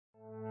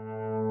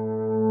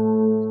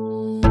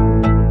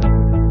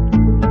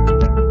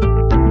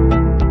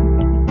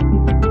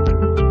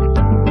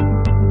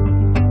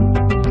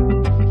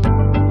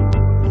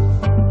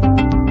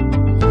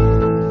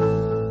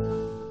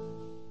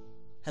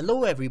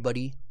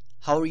everybody,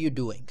 how are you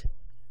doing?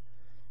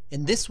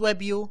 In this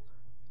Webeo,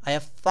 I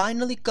have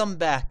finally come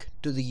back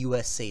to the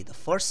USA, the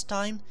first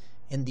time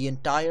in the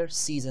entire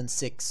season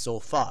 6 so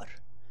far.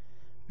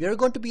 We are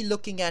going to be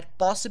looking at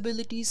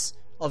possibilities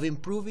of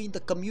improving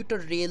the commuter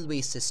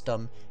railway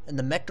system in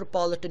the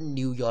metropolitan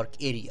New York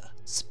area,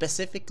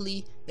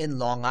 specifically in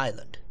Long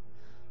Island.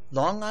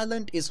 Long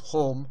Island is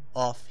home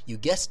of, you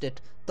guessed it,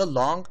 the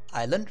Long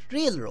Island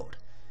Railroad,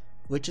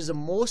 which is the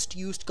most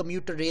used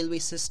commuter railway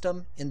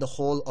system in the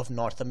whole of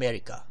North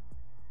America.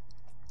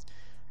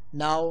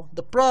 Now,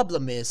 the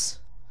problem is,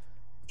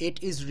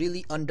 it is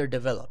really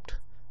underdeveloped.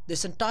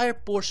 This entire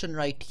portion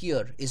right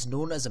here is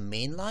known as a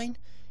Mainline.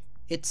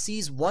 It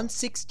sees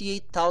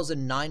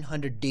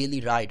 168,900 daily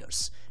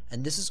riders,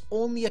 and this is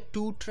only a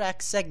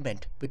 2-track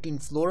segment between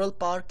Floral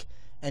Park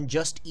and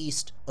just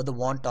east of the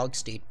Wantagh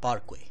State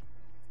Parkway.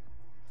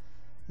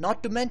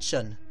 Not to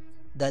mention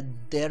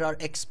that there are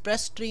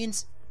express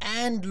trains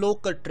and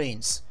local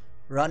trains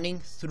running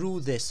through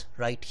this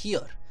right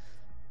here.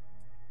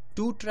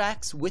 2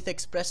 tracks with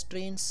express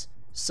trains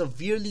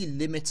severely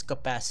limits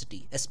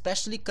capacity,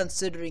 especially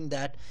considering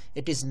that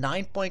it is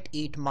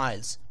 9.8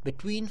 miles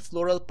between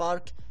Floral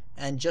Park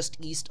and just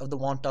east of the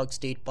Wantagh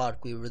State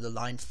Parkway, where the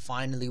line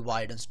finally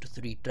widens to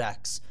 3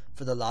 tracks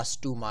for the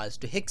last 2 miles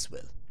to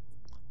Hicksville.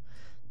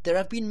 There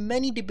have been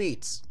many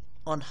debates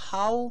on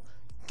how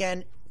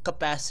can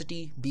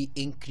capacity be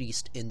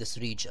increased in this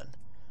region.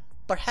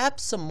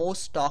 Perhaps the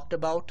most talked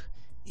about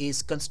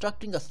is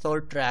constructing a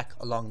 3rd track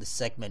along this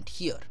segment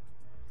here.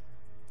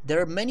 There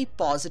are many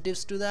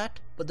positives to that,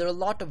 but there are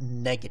a lot of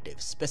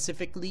negatives,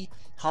 specifically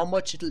how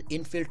much it will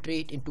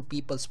infiltrate into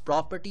people's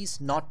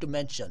properties, not to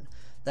mention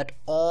that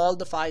all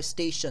the 5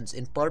 stations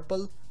in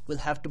purple will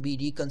have to be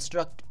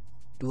reconstructed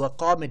to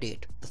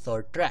accommodate the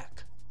 3rd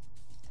track.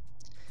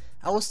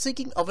 I was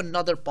thinking of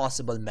another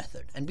possible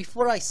method, and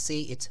before I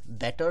say it's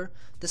better,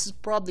 this is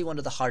probably one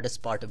of the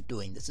hardest part of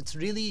doing this. It's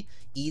really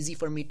easy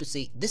for me to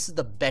say this is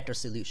the better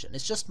solution.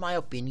 It's just my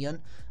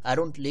opinion. I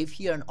don't live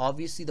here, and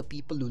obviously the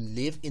people who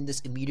live in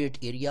this immediate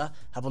area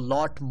have a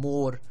lot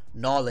more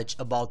knowledge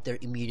about their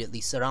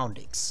immediately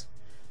surroundings.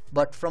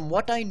 But from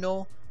what I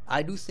know,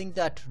 I do think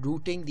that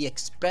routing the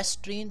express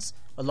trains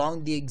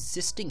along the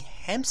existing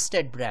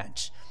Hempstead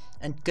branch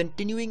and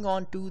continuing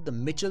on to the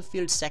Michel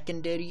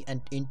secondary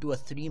and into a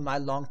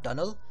 3-mile long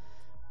tunnel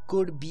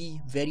could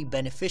be very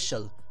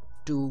beneficial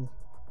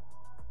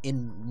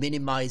in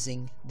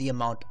minimizing the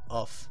amount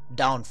of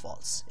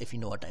downfalls, if you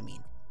know what I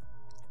mean.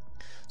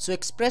 So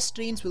express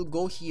trains will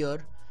go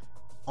here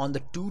on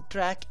the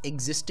 2-track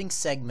existing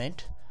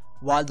segment,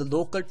 while the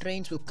local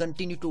trains will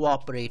continue to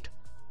operate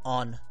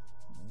on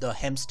the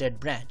Hempstead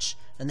branch,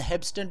 and the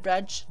Hempstead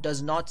branch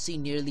does not see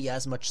nearly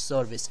as much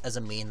service as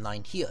a main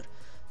line here.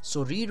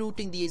 So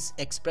rerouting these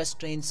express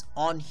trains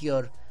on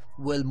here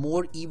will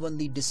more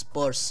evenly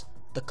disperse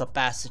the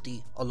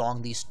capacity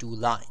along these 2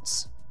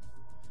 lines.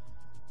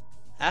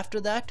 After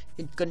that,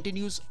 it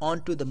continues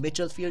on to the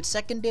Michel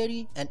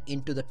secondary and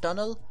into the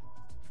tunnel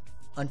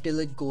until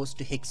it goes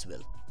to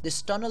Hicksville.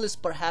 This tunnel is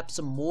perhaps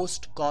the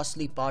most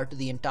costly part of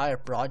the entire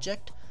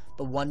project,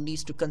 but one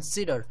needs to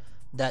consider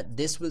that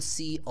this will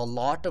see a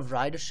lot of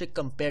ridership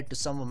compared to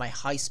some of my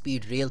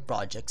high-speed rail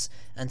projects,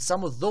 and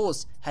some of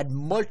those had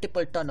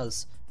multiple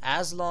tunnels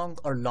as long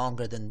or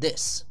longer than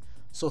this.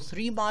 So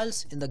 3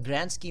 miles in the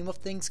grand scheme of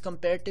things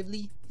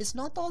comparatively is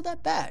not all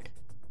that bad.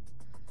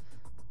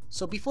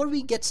 So before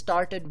we get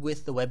started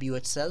with the Webeo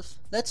itself,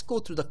 let's go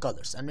through the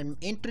colors, and I'm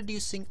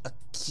introducing a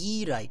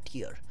key right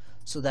here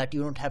so that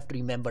you don't have to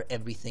remember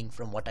everything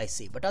from what I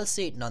say, but I'll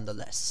say it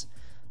nonetheless.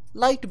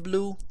 Light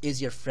blue is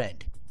your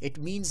friend. It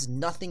means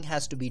nothing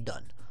has to be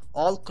done.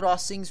 All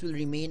crossings will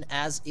remain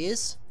as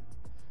is,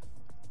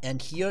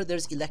 and here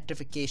there's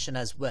electrification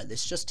as well.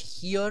 It's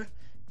just here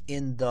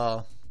in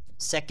the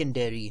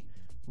secondary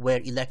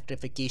where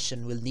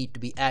electrification will need to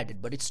be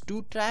added, but it's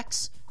 2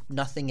 tracks,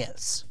 nothing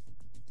else.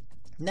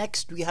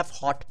 Next we have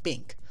hot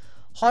pink.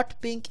 Hot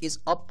pink is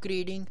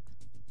upgrading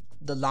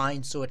the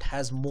line so it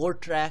has more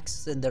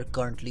tracks than there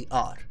currently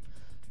are.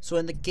 So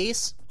in the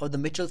case of the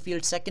Michel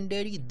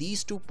secondary,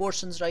 these 2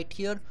 portions right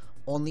here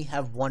only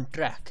have 1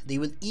 track. They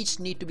will each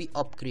need to be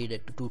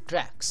upgraded to 2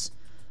 tracks.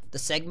 The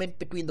segment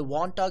between the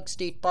Wantagh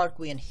State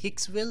Parkway and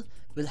Hicksville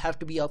will have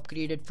to be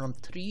upgraded from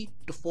 3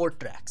 to 4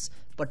 tracks,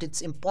 but it's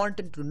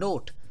important to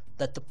note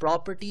that the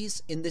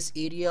properties in this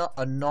area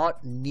are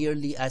not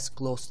nearly as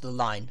close to the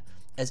line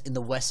as in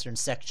the western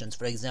sections,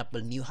 for example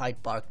New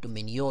Hyde Park to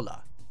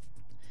Mineola.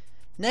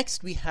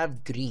 Next we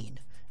have green.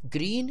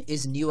 Green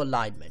is new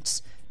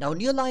alignments. Now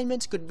new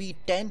alignments could be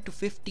 10 to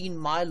 15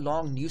 mile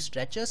long new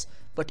stretches,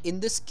 but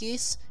in this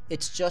case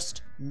it's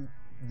just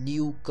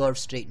new curve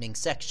straightening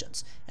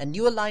sections, and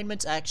new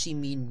alignments actually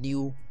mean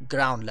new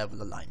ground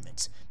level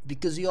alignments,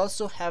 because we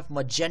also have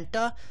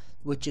magenta,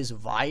 which is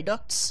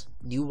viaducts,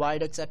 new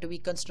viaducts that to be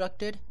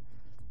constructed,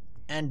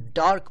 and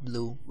dark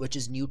blue, which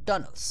is new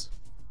tunnels.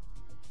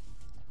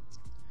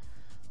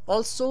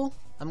 Also,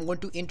 I'm going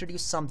to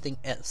introduce something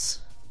else.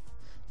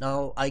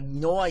 Now I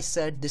know I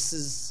said this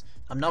is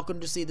I'm not going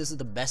to say this is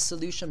the best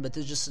solution, but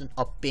it's just an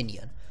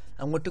opinion.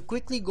 I'm going to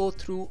quickly go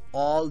through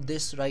all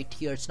this right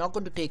here. It's not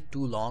going to take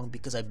too long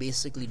because I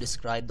basically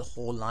described the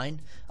whole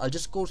line. I'll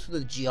just go through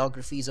the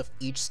geographies of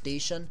each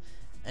station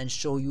and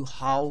show you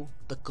how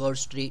the curve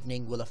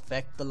straightening will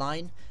affect the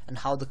line and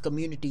how the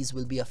communities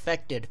will be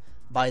affected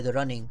by the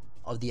running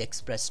of the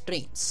express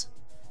trains.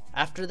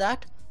 After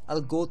that,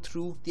 I'll go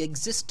through the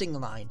existing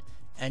line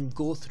and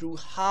go through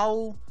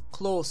how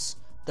close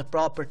the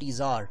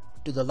properties are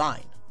to the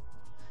line,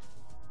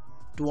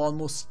 to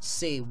almost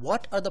say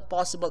what are the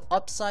possible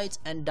upsides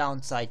and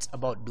downsides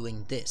about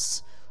doing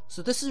this.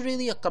 So this is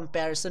really a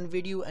comparison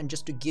video and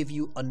just to give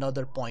you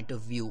another point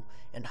of view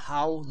and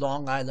how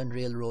Long Island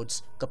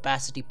Railroad's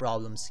capacity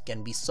problems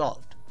can be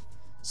solved.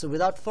 So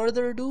without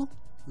further ado,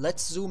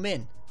 let's zoom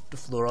in to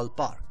Floral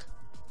Park.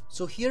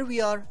 So here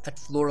we are at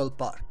Floral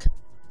Park.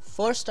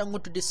 First, I'm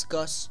going to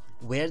discuss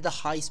where the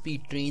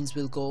high-speed trains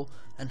will go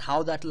and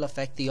how that will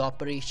affect the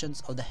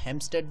operations of the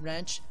Hempstead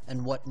branch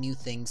and what new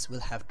things will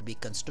have to be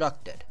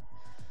constructed.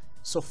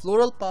 So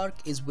Floral Park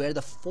is where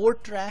the 4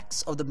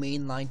 tracks of the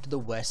main line to the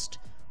west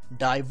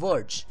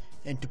diverge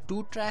into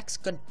 2 tracks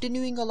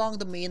continuing along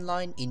the main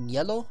line in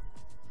yellow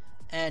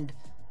and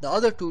the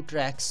other 2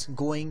 tracks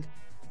going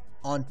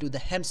onto the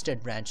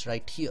Hempstead branch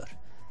right here.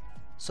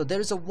 So there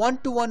is a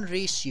 1-to-1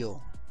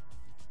 ratio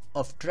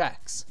of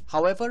tracks.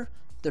 However,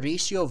 the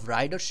ratio of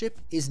ridership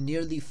is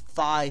nearly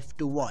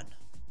 5-to-1.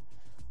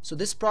 So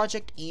this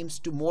project aims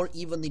to more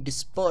evenly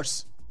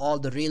disperse all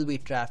the railway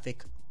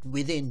traffic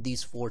within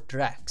these 4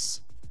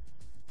 tracks.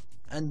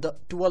 And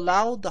to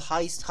allow the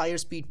higher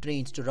speed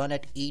trains to run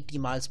at 80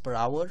 miles per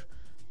hour,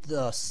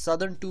 the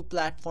southern 2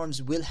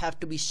 platforms will have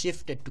to be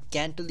shifted to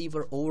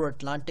cantilever over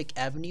Atlantic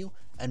Avenue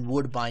and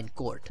Woodbine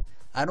Court.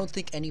 I don't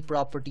think any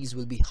properties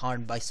will be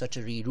harmed by such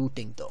a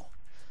rerouting though.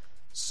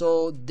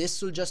 So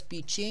this will just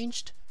be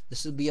changed.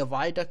 This will be a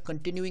viaduct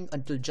continuing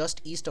until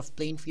just east of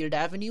Plainfield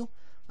Avenue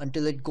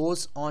until it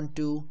goes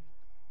onto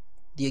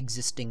the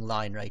existing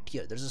line right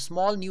here. There's a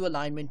small new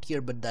alignment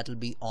here, but that'll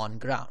be on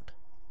ground.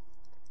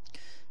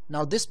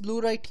 Now this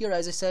blue right here,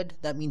 as I said,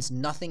 that means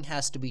nothing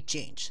has to be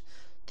changed.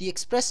 The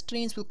express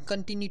trains will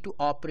continue to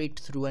operate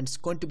through and it's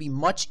going to be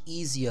much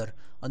easier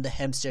on the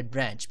Hempstead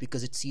branch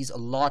because it sees a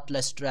lot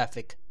less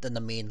traffic than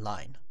the main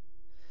line.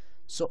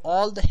 So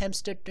all the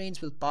Hempstead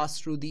trains will pass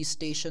through these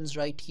stations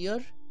right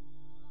here.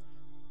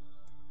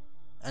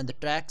 And the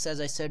tracks, as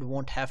I said,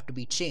 won't have to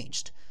be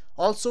changed.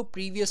 Also,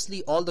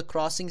 previously all the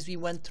crossings we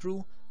went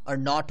through are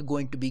not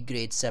going to be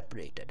grade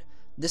separated.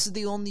 This is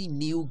the only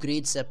new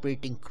grade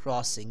separating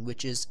crossing,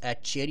 which is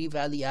at Cherry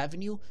Valley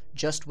Avenue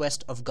just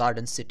west of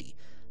Garden City.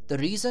 The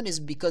reason is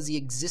because the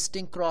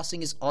existing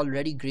crossing is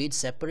already grade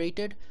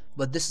separated,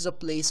 but this is a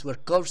place where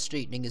curve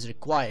straightening is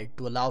required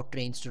to allow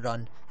trains to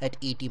run at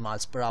 80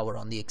 miles per hour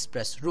on the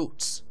express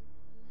routes.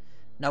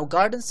 Now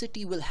Garden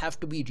City will have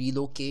to be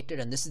relocated,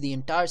 and this is the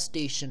entire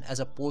station as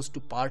opposed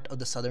to part of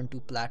the southern 2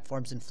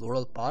 platforms in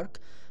Floral Park.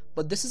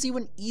 But this is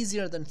even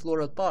easier than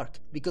Floral Park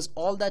because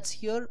all that's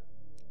here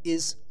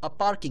is a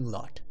parking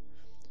lot.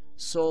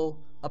 So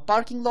a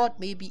parking lot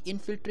may be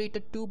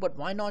infiltrated too, but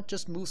why not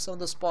just move some of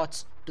the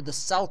spots to the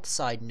south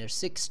side near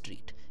 6th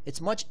Street?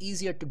 It's much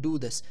easier to do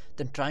this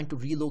than trying to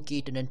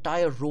relocate an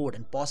entire road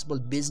and possible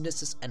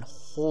businesses and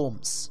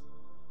homes.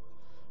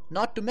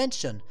 Not to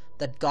mention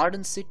that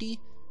Garden City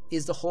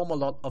is the home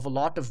of a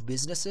lot of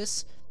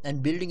businesses,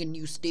 and building a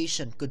new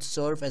station could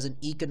serve as an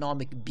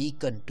economic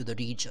beacon to the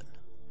region.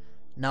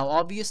 Now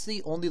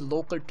obviously only the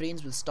local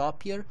trains will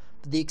stop here,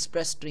 but the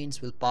express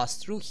trains will pass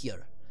through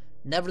here.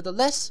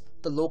 Nevertheless,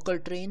 the local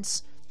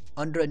trains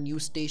under a new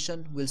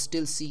station will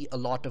still see a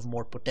lot of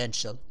more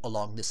potential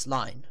along this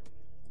line.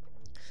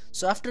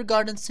 So after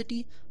Garden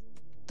City,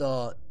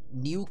 the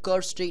new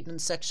curve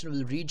straightened section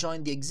will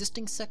rejoin the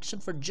existing section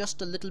for just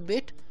a little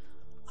bit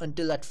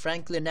until at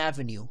Franklin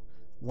Avenue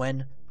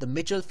when the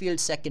Michel Field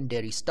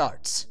secondary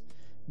starts.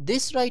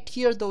 This right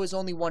here though is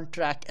only 1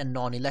 track and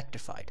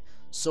non-electrified.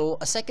 So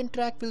a second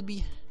track will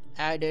be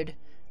added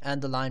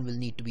and the line will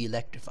need to be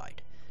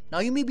electrified. Now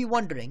you may be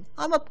wondering,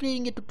 I'm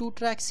upgrading it to 2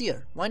 tracks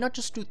here. Why not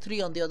just do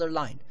 3 on the other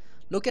line?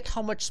 Look at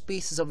how much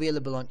space is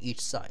available on each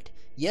side.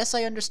 Yes,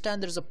 I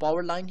understand there's a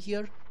power line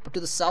here, but to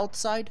the south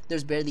side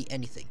there's barely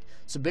anything.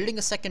 So building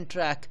a second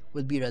track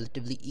will be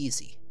relatively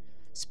easy.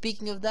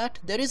 Speaking of that,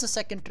 there is a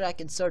second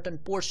track in certain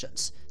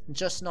portions,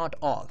 just not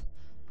all.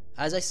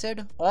 As I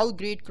said, all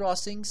grade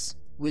crossings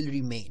will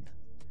remain.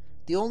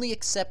 The only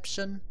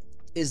exception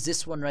is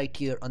this one right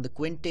here on the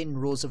Quintin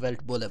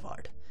Roosevelt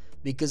Boulevard,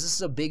 because this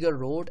is a bigger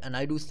road and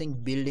I do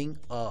think building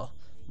a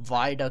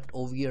viaduct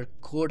over here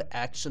could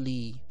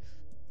actually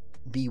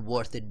be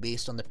worth it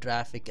based on the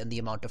traffic and the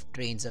amount of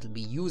trains that will be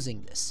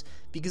using this,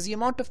 because the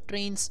amount of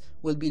trains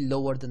will be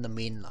lower than the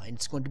main line.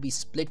 It's going to be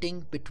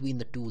splitting between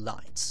the 2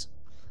 lines.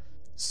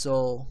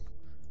 So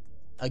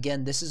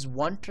again, this is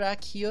 1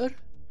 track here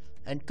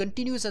and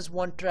continues as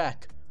 1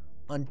 track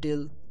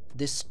until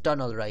this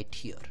tunnel right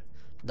here.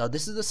 Now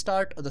this is the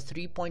start of the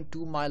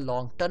 3.2 mile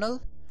long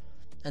tunnel,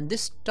 and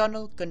this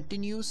tunnel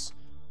continues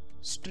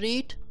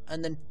straight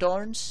and then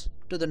turns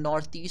to the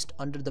northeast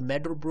under the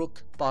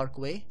Meadowbrook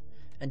Parkway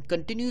and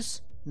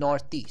continues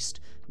northeast.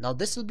 Now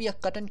this will be a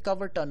cut and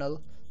cover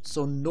tunnel,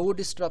 so no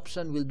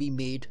disruption will be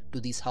made to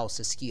these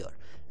houses here.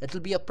 It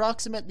will be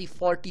approximately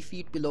 40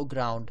 feet below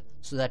ground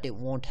so that it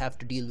won't have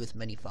to deal with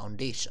many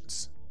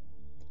foundations.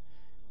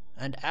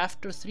 And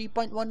after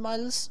 3.1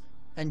 miles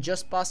and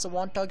just past the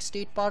Wantagh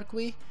State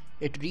Parkway,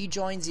 it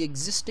rejoins the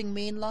existing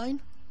main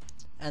line,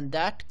 and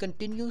that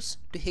continues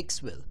to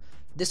Hicksville.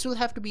 This will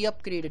have to be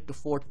upgraded to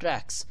 4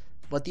 tracks,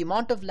 but the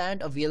amount of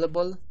land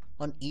available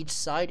on each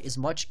side is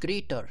much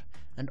greater,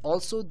 and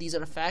also these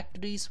are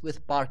factories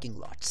with parking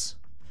lots.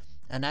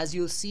 And as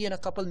you'll see in a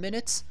couple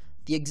minutes,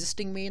 the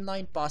existing main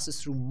line passes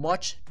through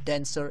much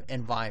denser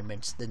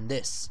environments than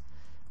this.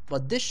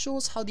 But this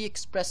shows how the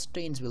express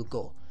trains will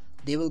go.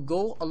 They will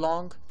go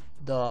along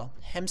the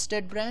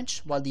Hempstead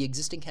branch, while the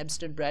existing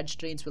Hempstead branch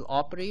trains will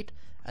operate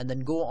and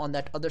then go on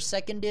that other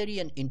secondary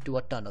and into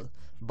a tunnel,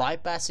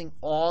 bypassing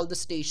all the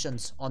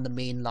stations on the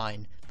main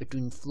line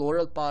between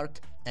Floral Park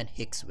and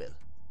Hicksville.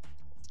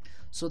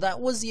 So that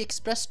was the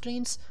express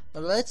trains.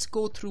 Now let's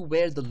go through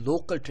where the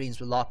local trains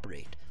will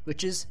operate,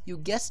 which is, you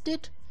guessed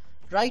it,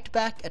 right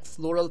back at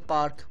Floral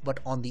Park but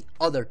on the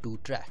other 2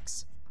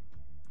 tracks.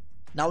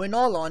 Now in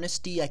all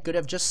honesty, I could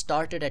have just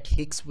started at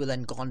Hicksville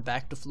and gone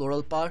back to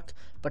Floral Park,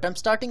 but I'm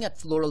starting at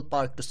Floral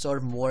Park to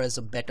serve more as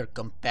a better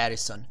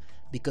comparison,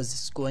 because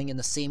it's going in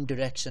the same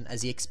direction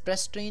as the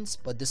express trains,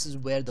 but this is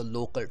where the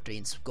local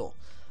trains go.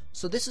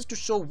 So this is to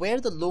show where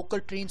the local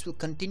trains will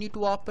continue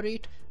to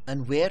operate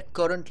and where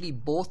currently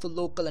both the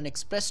local and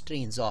express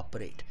trains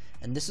operate.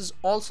 And this is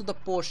also the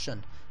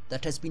portion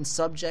that has been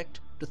subject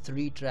to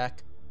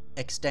 3-track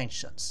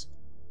extensions.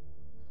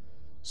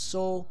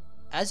 So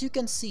as you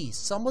can see,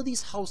 some of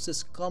these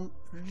houses come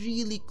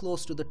really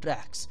close to the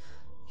tracks.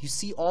 You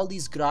see all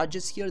these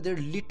garages here, they're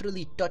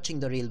literally touching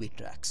the railway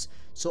tracks.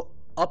 So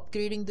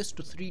upgrading this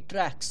to 3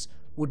 tracks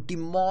would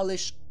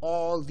demolish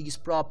all these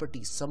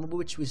properties, some of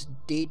which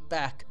date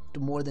back to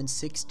more than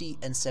 60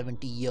 and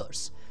 70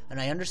 years. And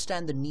I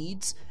understand the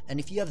needs, and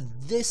if you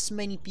have this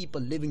many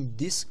people living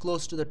this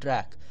close to the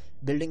track,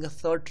 building a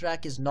 3rd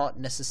track is not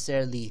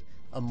necessarily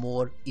a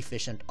more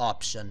efficient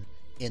option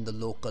in the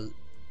local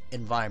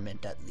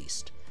environment, at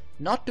least.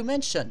 Not to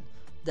mention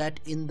that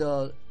in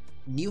the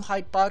New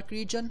Hyde Park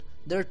region,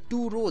 there are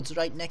 2 roads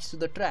right next to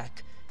the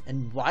track,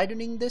 and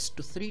widening this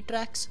to 3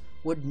 tracks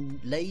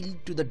would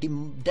lead to the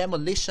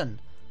demolition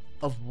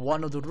of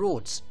one of the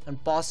roads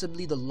and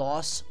possibly the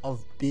loss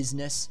of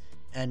business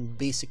and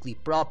basically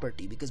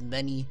property, because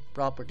many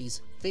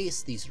properties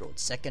face these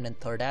roads, 2nd and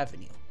 3rd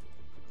Avenue.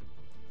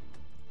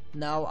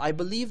 Now I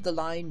believe the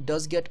line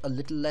does get a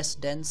little less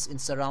dense in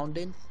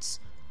surroundings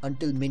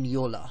until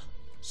Migniola,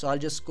 so I'll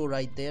just go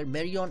right there.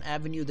 Marion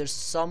Avenue, there's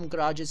some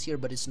garages here,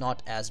 but it's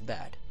not as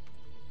bad.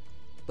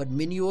 But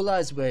Migniola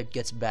is where it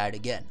gets bad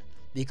again,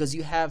 because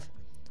you have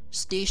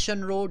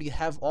Station Road, you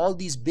have all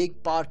these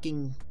big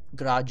parking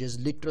garages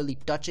literally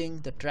touching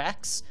the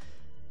tracks.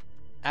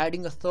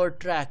 Adding a 3rd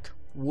track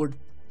would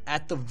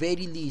at the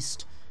very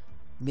least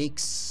make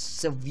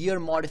severe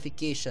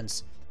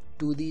modifications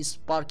to these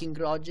parking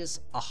garages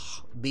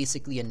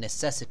basically a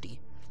necessity.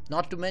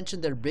 Not to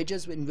mention there are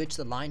bridges in which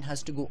the line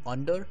has to go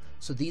under,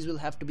 so these will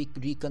have to be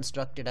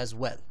reconstructed as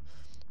well.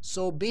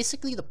 So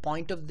basically the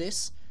point of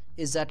this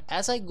is that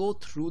as I go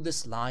through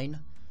this line,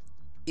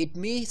 it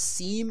may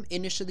seem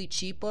initially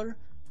cheaper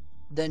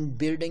than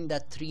building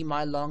that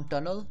 3-mile long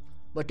tunnel,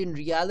 but in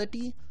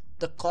reality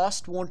the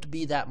cost won't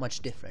be that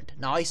much different.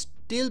 Now I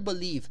still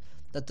believe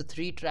that the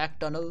 3-track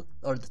tunnel,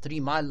 or the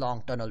 3-mile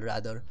long tunnel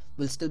rather,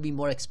 will still be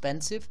more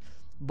expensive,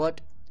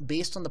 but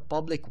based on the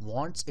public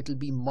wants, it will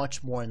be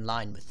much more in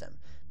line with them,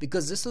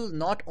 because this will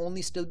not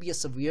only still be a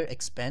severe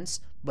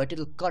expense, but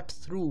it'll cut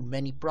through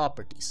many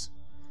properties.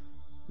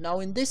 Now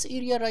in this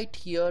area right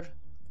here,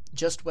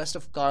 just west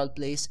of Carl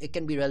Place, it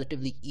can be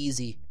relatively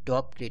easy to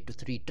upgrade to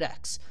 3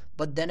 tracks.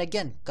 But then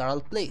again,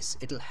 Carl Place,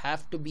 it'll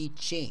have to be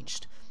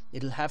changed.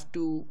 It'll have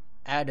to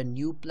add a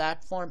new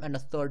platform and a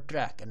 3rd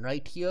track. And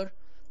right here,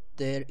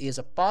 there is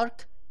a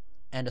park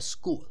and a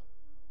school.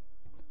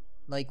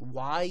 Like,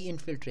 why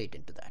infiltrate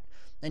into that?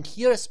 And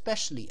here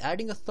especially,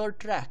 adding a 3rd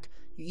track,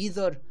 you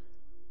either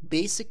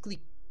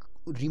basically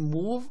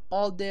remove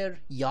all their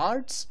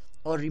yards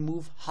or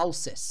remove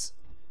houses.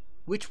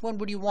 Which one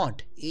would you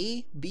want?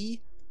 A,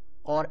 B,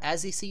 or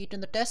as they see it in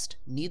the test,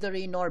 neither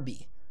A nor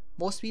B?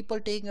 Most people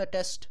taking a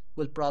test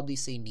will probably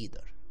say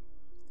neither,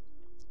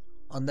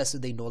 unless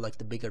they know like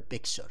the bigger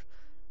picture.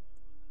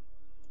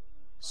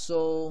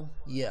 So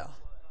yeah,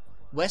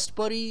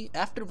 Westbury,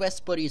 after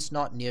Westbury it's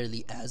not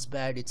nearly as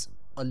bad. It's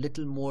a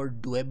little more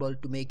doable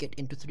to make it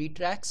into 3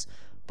 tracks,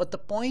 but the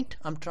point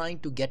I'm trying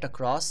to get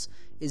across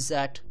is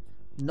that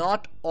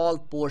not all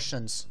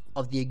portions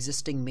of the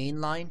existing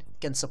main line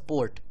can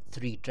support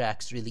 3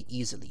 tracks really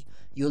easily.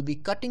 You'll be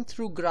cutting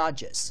through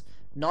garages,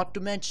 not to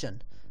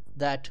mention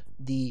that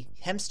the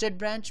Hempstead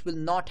branch will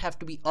not have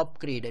to be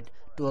upgraded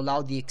to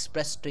allow the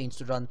express trains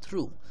to run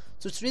through.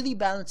 So it's really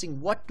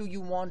balancing what do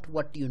you want,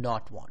 what do you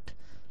not want,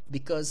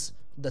 because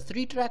the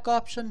 3-track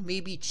option may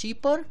be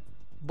cheaper,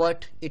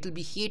 but it'll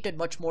be hated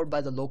much more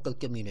by the local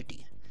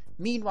community.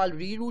 Meanwhile,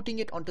 rerouting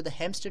it onto the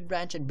Hempstead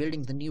branch and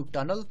building the new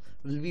tunnel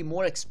will be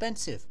more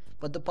expensive,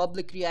 but the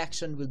public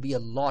reaction will be a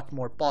lot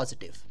more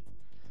positive.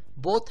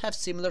 Both have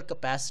similar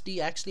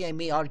capacity. Actually, I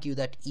may argue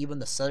that even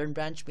the southern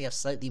branch may have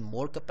slightly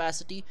more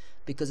capacity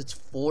because it's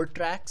 4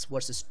 tracks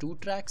versus 2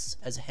 tracks,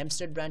 as the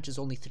Hempstead branch is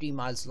only 3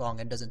 miles long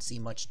and doesn't see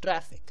much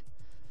traffic.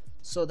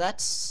 So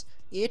that's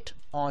it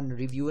on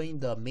reviewing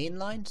the main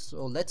line.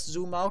 So let's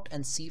zoom out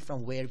and see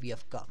from where we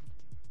have come.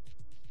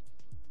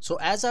 So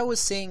as I was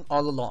saying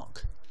all along,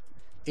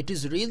 it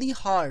is really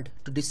hard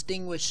to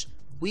distinguish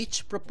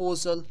which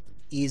proposal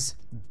is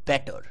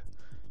better.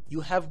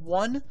 You have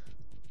one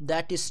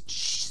that is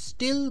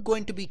still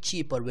going to be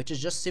cheaper, which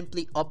is just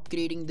simply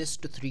upgrading this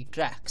to 3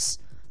 tracks.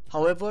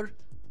 However,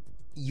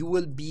 you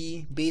will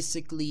be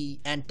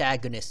basically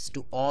antagonists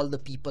to all the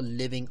people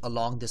living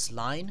along this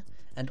line,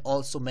 and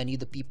also many of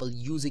the people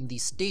using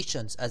these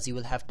stations, as you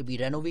will have to be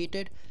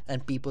renovated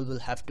and people will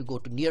have to go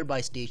to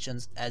nearby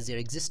stations as their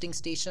existing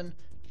station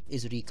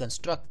is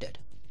reconstructed.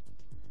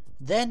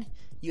 Then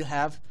you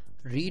have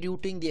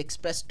rerouting the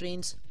express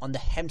trains on the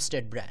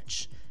Hempstead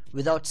branch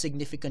without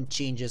significant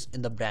changes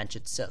in the branch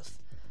itself.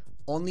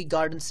 Only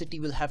Garden City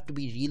will have to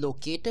be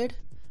relocated,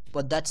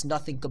 but that's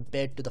nothing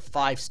compared to the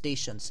 5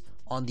 stations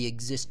on the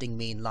existing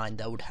main line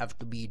that would have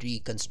to be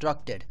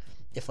reconstructed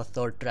if a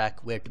 3rd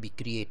track were to be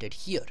created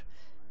here.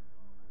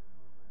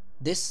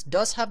 This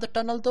does have the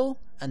tunnel though,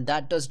 and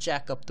that does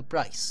jack up the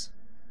price.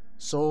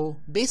 So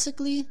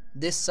basically,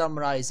 this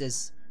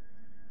summarizes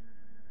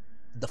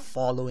the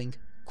following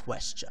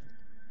question.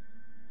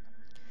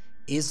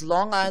 Is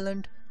Long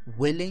Island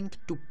willing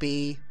to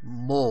pay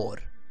more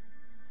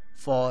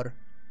for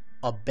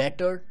a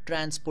better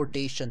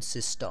transportation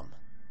system?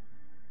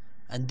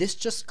 And this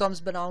just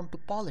comes down to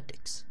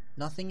politics,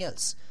 nothing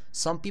else.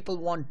 Some people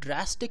want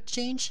drastic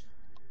change,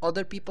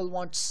 other people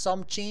want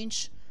some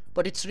change,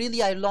 but it's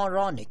really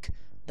ironic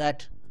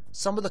that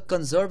some of the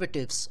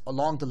conservatives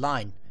along the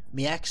line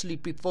may actually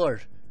prefer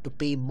to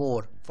pay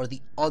more for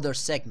the other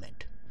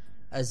segment,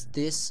 as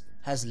this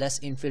has less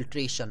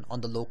infiltration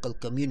on the local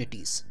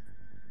communities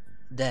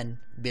than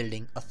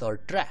building a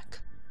 3rd track.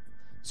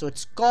 So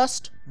it's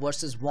cost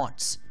versus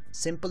wants.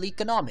 Simple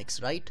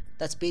economics, right?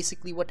 That's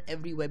basically what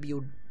every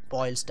Webeo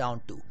boils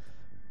down to.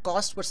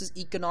 Cost versus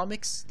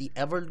economics, the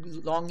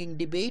ever-longing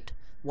debate.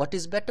 What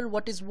is better,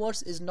 what is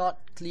worse is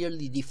not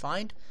clearly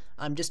defined.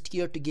 I'm just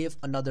here to give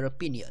another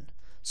opinion.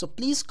 So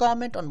please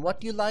comment on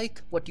what you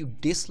like, what you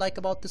dislike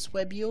about this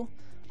Webeo.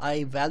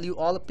 I value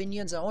all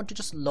opinions. I want to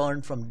just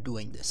learn from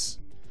doing this.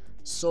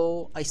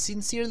 So I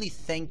sincerely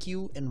thank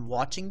you in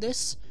watching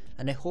this,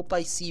 and I hope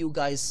I see you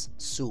guys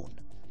soon.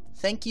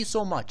 Thank you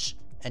so much,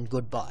 and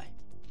goodbye.